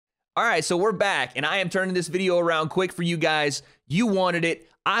All right, so we're back, and I am turning this video around quick for you guys. You wanted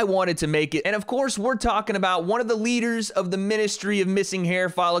it. I wanted to make it. And of course, we're talking about one of the leaders of the Ministry of Missing Hair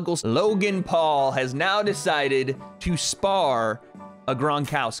Follicles. Logan Paul has now decided to spar a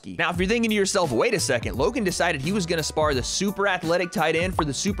Gronkowski. Now, if you're thinking to yourself, wait a second, Logan decided he was going to spar the super athletic tight end for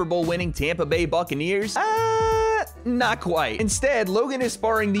the Super Bowl winning Tampa Bay Buccaneers? Not quite. Instead, Logan is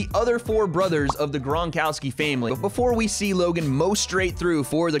sparring the other 4 brothers of the Gronkowski family. But before we see Logan mow straight through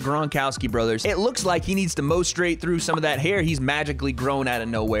for the Gronkowski brothers, it looks like he needs to mow straight through some of that hair he's magically grown out of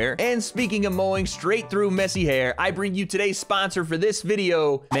nowhere. And speaking of mowing straight through messy hair, I bring you today's sponsor for this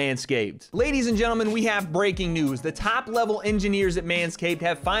video, Manscaped. Ladies and gentlemen, we have breaking news. The top-level engineers at Manscaped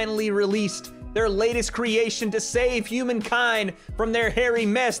have finally released their latest creation to save humankind from their hairy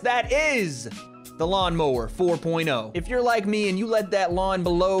mess that is the Lawnmower 4.0. If you're like me and you let that lawn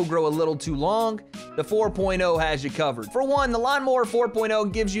below grow a little too long, the 4.0 has you covered. For one, the Lawnmower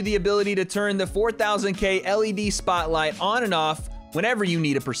 4.0 gives you the ability to turn the 4000K LED spotlight on and off whenever you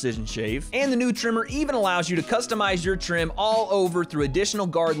need a precision shave. And the new trimmer even allows you to customize your trim all over through additional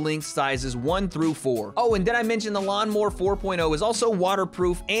guard length sizes 1 through 4. Oh, and did I mention the Lawnmower 4.0 is also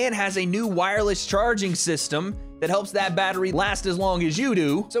waterproof and has a new wireless charging system that helps that battery last as long as you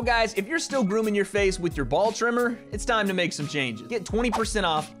do. So guys, if you're still grooming your face with your ball trimmer, it's time to make some changes. Get 20%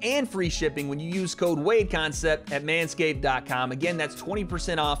 off and free shipping when you use code WADECONCEPT at manscaped.com. Again, that's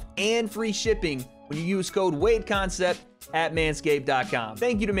 20% off and free shipping when you use code WADECONCEPT at manscaped.com.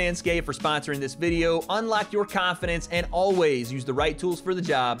 Thank you to Manscaped for sponsoring this video. Unlock your confidence and always use the right tools for the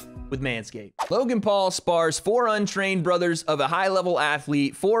job with Manscaped. Logan Paul spars 4 untrained brothers of a high-level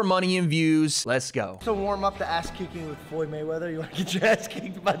athlete for money and views. Let's go. To warm up the ass kicking with Floyd Mayweather, you want to get your ass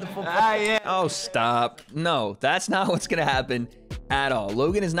kicked by the football? Yeah. Oh, stop. No, that's not what's going to happen at all.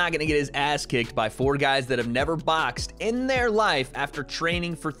 Logan is not going to get his ass kicked by 4 guys that have never boxed in their life after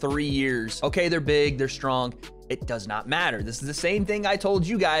training for 3 years. Okay, they're big, they're strong. It does not matter. This is the same thing I told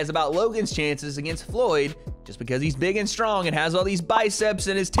you guys about Logan's chances against Floyd. Just because he's big and strong and has all these biceps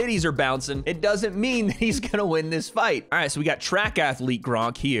and his titties are bouncing, it doesn't mean that he's gonna win this fight. All right, so we got track athlete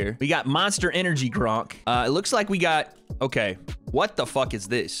Gronk here. We got Monster Energy Gronk. It looks like we got, okay, what the fuck is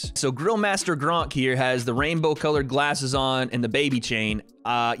this? So Grill Master Gronk here has the rainbow colored glasses on and the baby chain.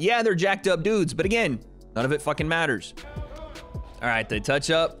 Yeah, they're jacked up dudes, but again, none of it fucking matters. All right, they touch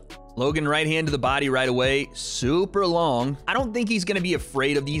up. Logan right hand to the body right away, super long. I don't think he's gonna be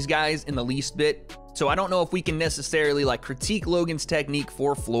afraid of these guys in the least bit. So I don't know if we can necessarily like critique Logan's technique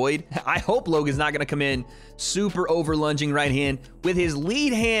for Floyd. I hope Logan's not gonna come in super over lunging right hand with his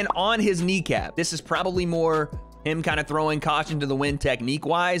lead hand on his kneecap. This is probably more him kind of throwing caution to the wind technique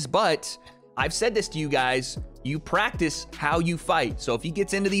wise, but I've said this to you guys, you practice how you fight. So if he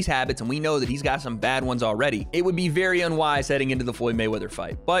gets into these habits, and we know that he's got some bad ones already, it would be very unwise heading into the Floyd Mayweather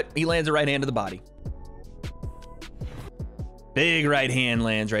fight. But he lands a right hand to the body. Big right hand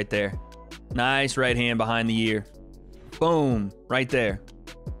lands right there. Nice right hand behind the ear. Boom, right there.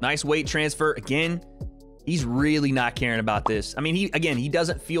 Nice weight transfer. Again, he's really not caring about this. I mean, he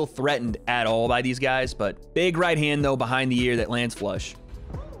doesn't feel threatened at all by these guys, but big right hand though behind the ear that lands flush.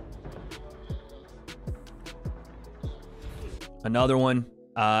 Another one.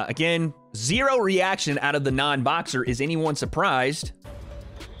 Again, zero reaction out of the non-boxer. Is anyone surprised?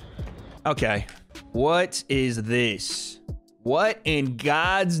 Okay. What is this? What in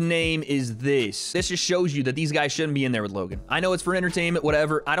God's name is this? This just shows you that these guys shouldn't be in there with Logan. I know it's for entertainment,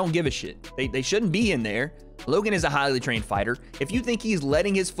 whatever. I don't give a shit. They shouldn't be in there. Logan is a highly trained fighter. If you think he's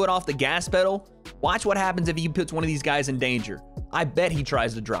letting his foot off the gas pedal, watch what happens if he puts one of these guys in danger. I bet he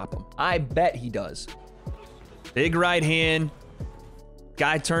tries to drop him. I bet he does. Big right hand.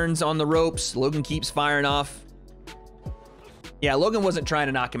 Guy turns on the ropes. Logan keeps firing off. Yeah, Logan wasn't trying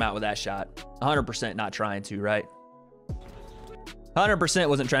to knock him out with that shot. 100% not trying to, right? 100%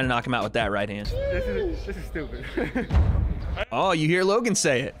 wasn't trying to knock him out with that right hand. This is stupid. Oh, you hear Logan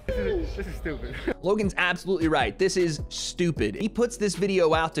say it. This is stupid. Logan's absolutely right. This is stupid. He puts this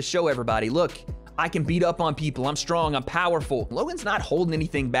video out to show everybody, look, I can beat up on people. I'm strong. I'm powerful. Logan's not holding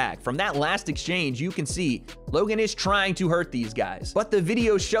anything back. From that last exchange, you can see Logan is trying to hurt these guys. But the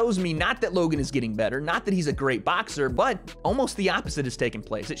video shows me not that Logan is getting better, not that he's a great boxer, but almost the opposite is taking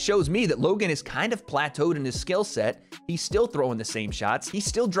place. It shows me that Logan is kind of plateaued in his skill set. He's still throwing the same shots. He's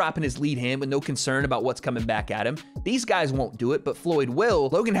still dropping his lead hand with no concern about what's coming back at him. These guys won't do it, but Floyd will.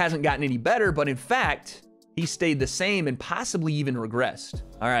 Logan hasn't gotten any better, but in fact, he stayed the same and possibly even regressed.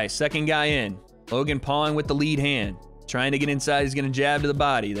 All right, second guy in. Logan pawing with the lead hand. Trying to get inside, he's gonna jab to the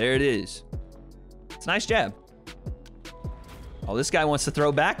body. There it is. It's a nice jab. Oh, this guy wants to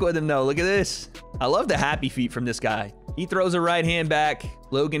throw back with him though. Look at this. I love the happy feet from this guy. He throws a right hand back.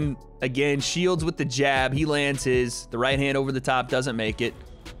 Logan, again, shields with the jab. He lands his. The right hand over the top doesn't make it.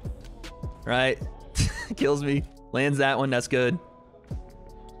 Right? Kills me. Lands that one. That's good.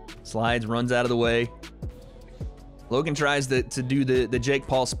 Slides, runs out of the way. Logan tries to do the Jake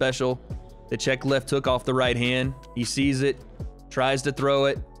Paul special. The check left hook off the right hand. He sees it. Tries to throw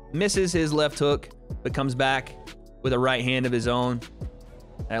it. Misses his left hook, but comes back with a right hand of his own.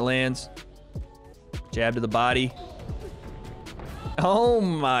 That lands. Jab to the body. Oh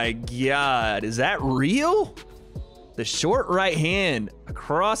my God. Is that real? The short right hand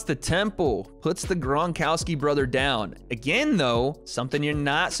across the temple puts the Gronkowski brother down. Again, though, something you're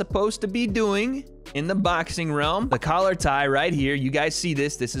not supposed to be doing in the boxing realm. The collar tie right here. You guys see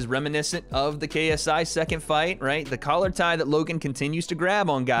this. This is reminiscent of the KSI second fight, right? The collar tie that Logan continues to grab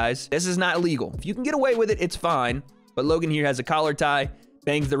on guys. This is not illegal. If you can get away with it, it's fine. But Logan here has a collar tie,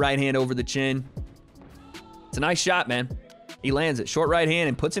 bangs the right hand over the chin. It's a nice shot, man. He lands it. Short right hand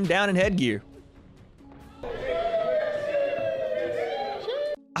and puts him down in headgear.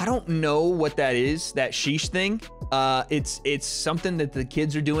 I don't know what that is, that sheesh thing. It's something that the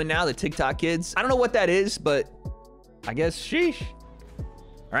kids are doing now, the TikTok kids. I don't know what that is, but I guess sheesh.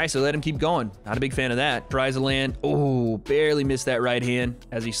 All right, so let him keep going. Not a big fan of that. Tries to land. Oh, barely missed that right hand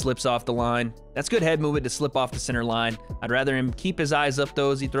as he slips off the line. That's good head movement to slip off the center line. I'd rather him keep his eyes up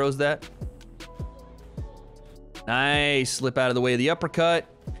though as he throws that. Nice, slip out of the way of the uppercut.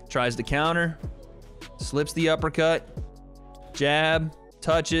 Tries to counter. Slips the uppercut. Jab.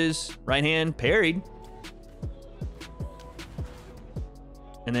 Touches, right hand parried.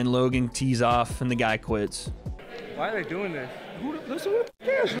 And then Logan tees off and the guy quits. Why are they doing this? Who the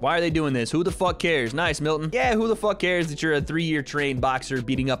cares? Why are they doing this? Who the fuck cares? Nice, Milton. Yeah, who the fuck cares that you're a 3-year trained boxer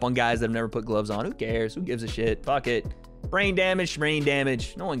beating up on guys that have never put gloves on? Who cares? Who gives a shit? Fuck it. Brain damage, brain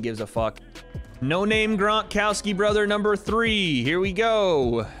damage. No one gives a fuck. No name Gronkowski brother number 3. Here we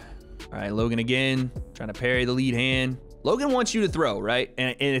go. All right, Logan again, trying to parry the lead hand. Logan wants you to throw, right?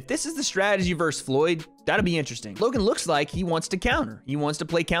 And if this is the strategy versus Floyd, that'll be interesting. Logan looks like he wants to counter. He wants to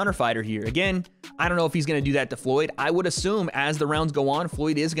play counter fighter here. Again, I don't know if he's going to do that to Floyd. I would assume as the rounds go on,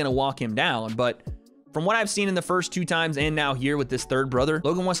 Floyd is going to walk him down. But from what I've seen in the first 2 times and now here with this third brother,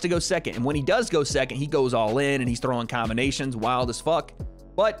 Logan wants to go second. And when he does go second, he goes all in and he's throwing combinations wild as fuck.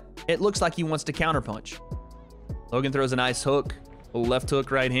 But it looks like he wants to counter punch. Logan throws a nice hook. A left hook,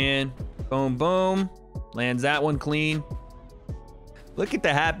 right hand. Boom, boom. Lands that one clean. Look at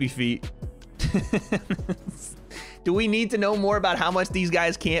the happy feet. Do we need to know more about how much these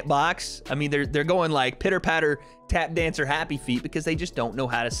guys can't box? I mean, they're going like pitter-patter, tap dancer, happy feet because they just don't know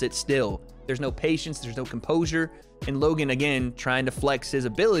how to sit still. There's no patience, there's no composure. And Logan, again, trying to flex his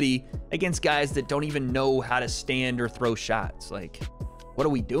ability against guys that don't even know how to stand or throw shots. Like, what are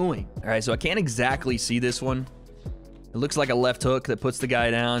we doing? All right, so I can't exactly see this one. It looks like a left hook that puts the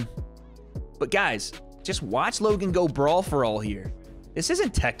guy down. But guys, just watch Logan go brawl for all here. This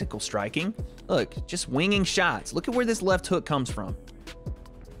isn't technical striking. Look, just winging shots. Look at where this left hook comes from.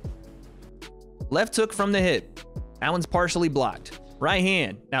 Left hook from the hip. That one's partially blocked. Right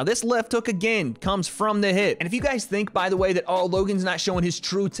hand. Now this left hook again comes from the hip. And if you guys think, by the way, that, oh, Logan's not showing his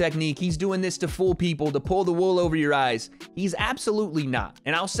true technique, he's doing this to fool people, to pull the wool over your eyes, he's absolutely not.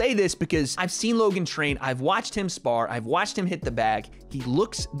 And I'll say this because I've seen Logan train, I've watched him spar, I've watched him hit the bag. He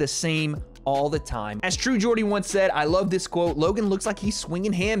looks the same all the time. As True Jordy once said, I love this quote, Logan looks like he's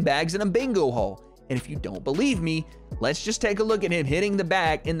swinging handbags in a bingo hall. And if you don't believe me, let's just take a look at him hitting the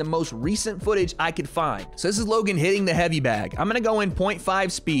bag in the most recent footage I could find. So this is Logan hitting the heavy bag. I'm gonna go in 0.5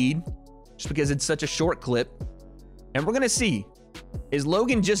 speed, just because it's such a short clip. And we're gonna see, is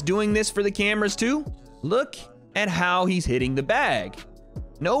Logan just doing this for the cameras too? Look at how he's hitting the bag.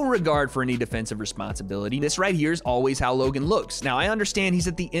 No regard for any defensive responsibility. This right here is always how Logan looks. Now, I understand he's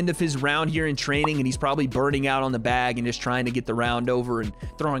at the end of his round here in training and he's probably burning out on the bag and just trying to get the round over and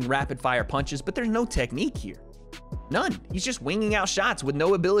throwing rapid fire punches, but there's no technique here. None. He's just winging out shots with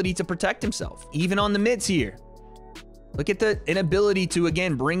no ability to protect himself. Even on the mitts here. Look at the inability to,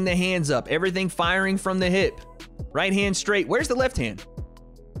 again, bring the hands up. Everything firing from the hip. Right hand straight. Where's the left hand?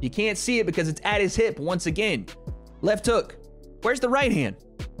 You can't see it because it's at his hip once again. Left hook. Where's the right hand?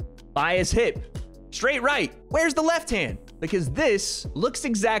 By his hip. Straight right. Where's the left hand? Because this looks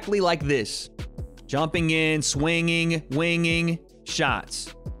exactly like this. Jumping in, swinging, winging,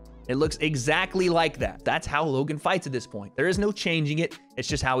 shots. It looks exactly like that. That's how Logan fights at this point. There is no changing it. It's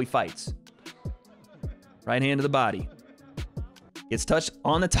just how he fights. Right hand to the body. Gets touched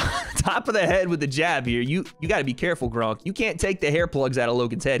on the top of the head with the jab here. You got to be careful, Gronk. You can't take the hair plugs out of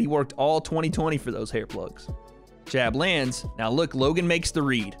Logan's head. He worked all 2020 for those hair plugs. Jab lands. Now look, Logan makes the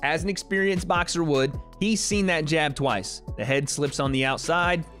read. As an experienced boxer would, he's seen that jab twice. The head slips on the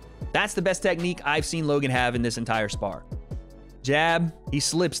outside. That's the best technique I've seen Logan have in this entire spar. Jab, he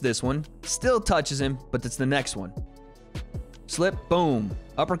slips this one. Still touches him, but it's the next one. Slip, boom.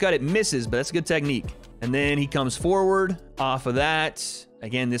 Uppercut, it misses, but that's a good technique. And then he comes forward off of that.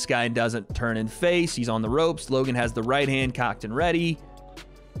 Again, this guy doesn't turn and face. He's on the ropes. Logan has the right hand cocked and ready.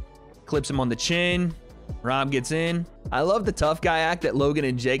 Clips him on the chin. Rob gets in. I love the tough guy act that Logan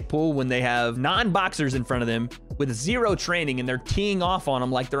and Jake pull when they have non-boxers in front of them with zero training and they're teeing off on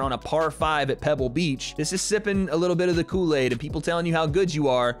them like they're on a par 5 at Pebble Beach. This is sipping a little bit of the Kool-Aid and people telling you how good you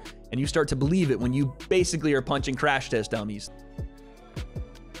are, and you start to believe it when you basically are punching crash test dummies.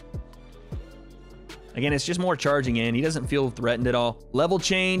 Again, it's just more charging in. He doesn't feel threatened at all. Level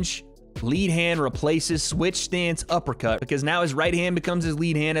change. Lead hand replaces switch stance uppercut because now his right hand becomes his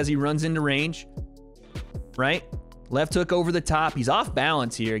lead hand as he runs into range. Right? Left hook over the top. He's off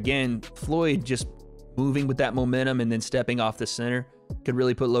balance here. Again, Floyd just moving with that momentum and then stepping off the center could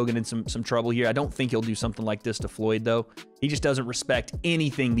really put Logan in some trouble here. I don't think he'll do something like this to Floyd, though. He just doesn't respect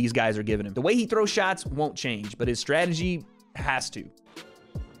anything these guys are giving him. The way he throws shots won't change, but his strategy has to.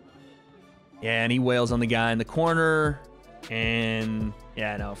 Yeah, and he wails on the guy in the corner. And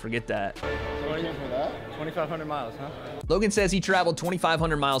yeah, no, forget that. For that? 2,500 miles, huh? Logan says he traveled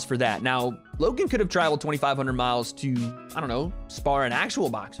 2,500 miles for that. Now, Logan could have traveled 2,500 miles to, I don't know, spar an actual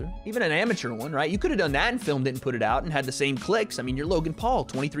boxer, even an amateur one, right? You could have done that and filmed it and put it out and had the same clicks. I mean, you're Logan Paul,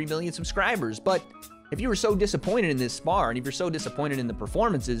 23 million subscribers. But if you were so disappointed in this spar and if you're so disappointed in the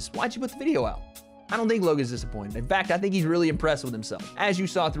performances, why'd you put the video out? I don't think Logan's disappointed. In fact, I think he's really impressed with himself, as you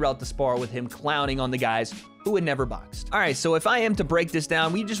saw throughout the spar with him clowning on the guys who had never boxed. All right, so if I am to break this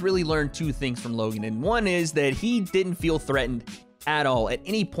down, we just really learned two things from Logan. And one is that he didn't feel threatened at all at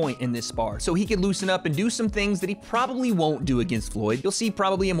any point in this spar. So he could loosen up and do some things that he probably won't do against Floyd. You'll see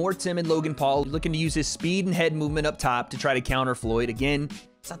probably a more timid Logan Paul looking to use his speed and head movement up top to try to counter Floyd. Again,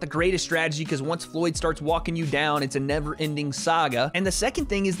 it's not the greatest strategy because once Floyd starts walking you down, it's a never-ending saga. And the second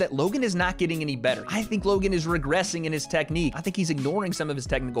thing is that Logan is not getting any better. I think Logan is regressing in his technique. I think he's ignoring some of his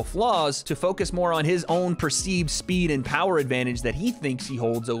technical flaws to focus more on his own perceived speed and power advantage that he thinks he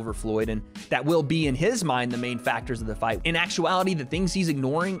holds over Floyd, and that will be, in his mind, the main factors of the fight. In actuality, the things he's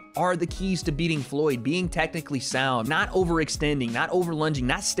ignoring are the keys to beating Floyd: being technically sound, not overextending, not overlunging,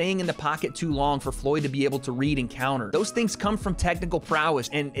 not staying in the pocket too long for Floyd to be able to read and counter. Those things come from technical prowess,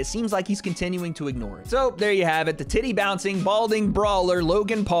 and it seems like he's continuing to ignore it. So there you have it. The titty bouncing, balding brawler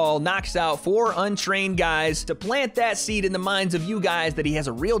Logan Paul knocks out 4 untrained guys to plant that seed in the minds of you guys that he has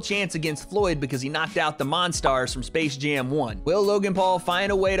a real chance against Floyd because he knocked out the Monstars from Space Jam 1. Will Logan Paul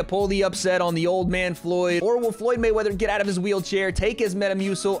find a way to pull the upset on the old man Floyd, or will Floyd Mayweather get out of his wheelchair, take his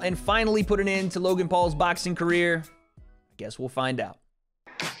Metamucil, and finally put an end to Logan Paul's boxing career? I guess we'll find out.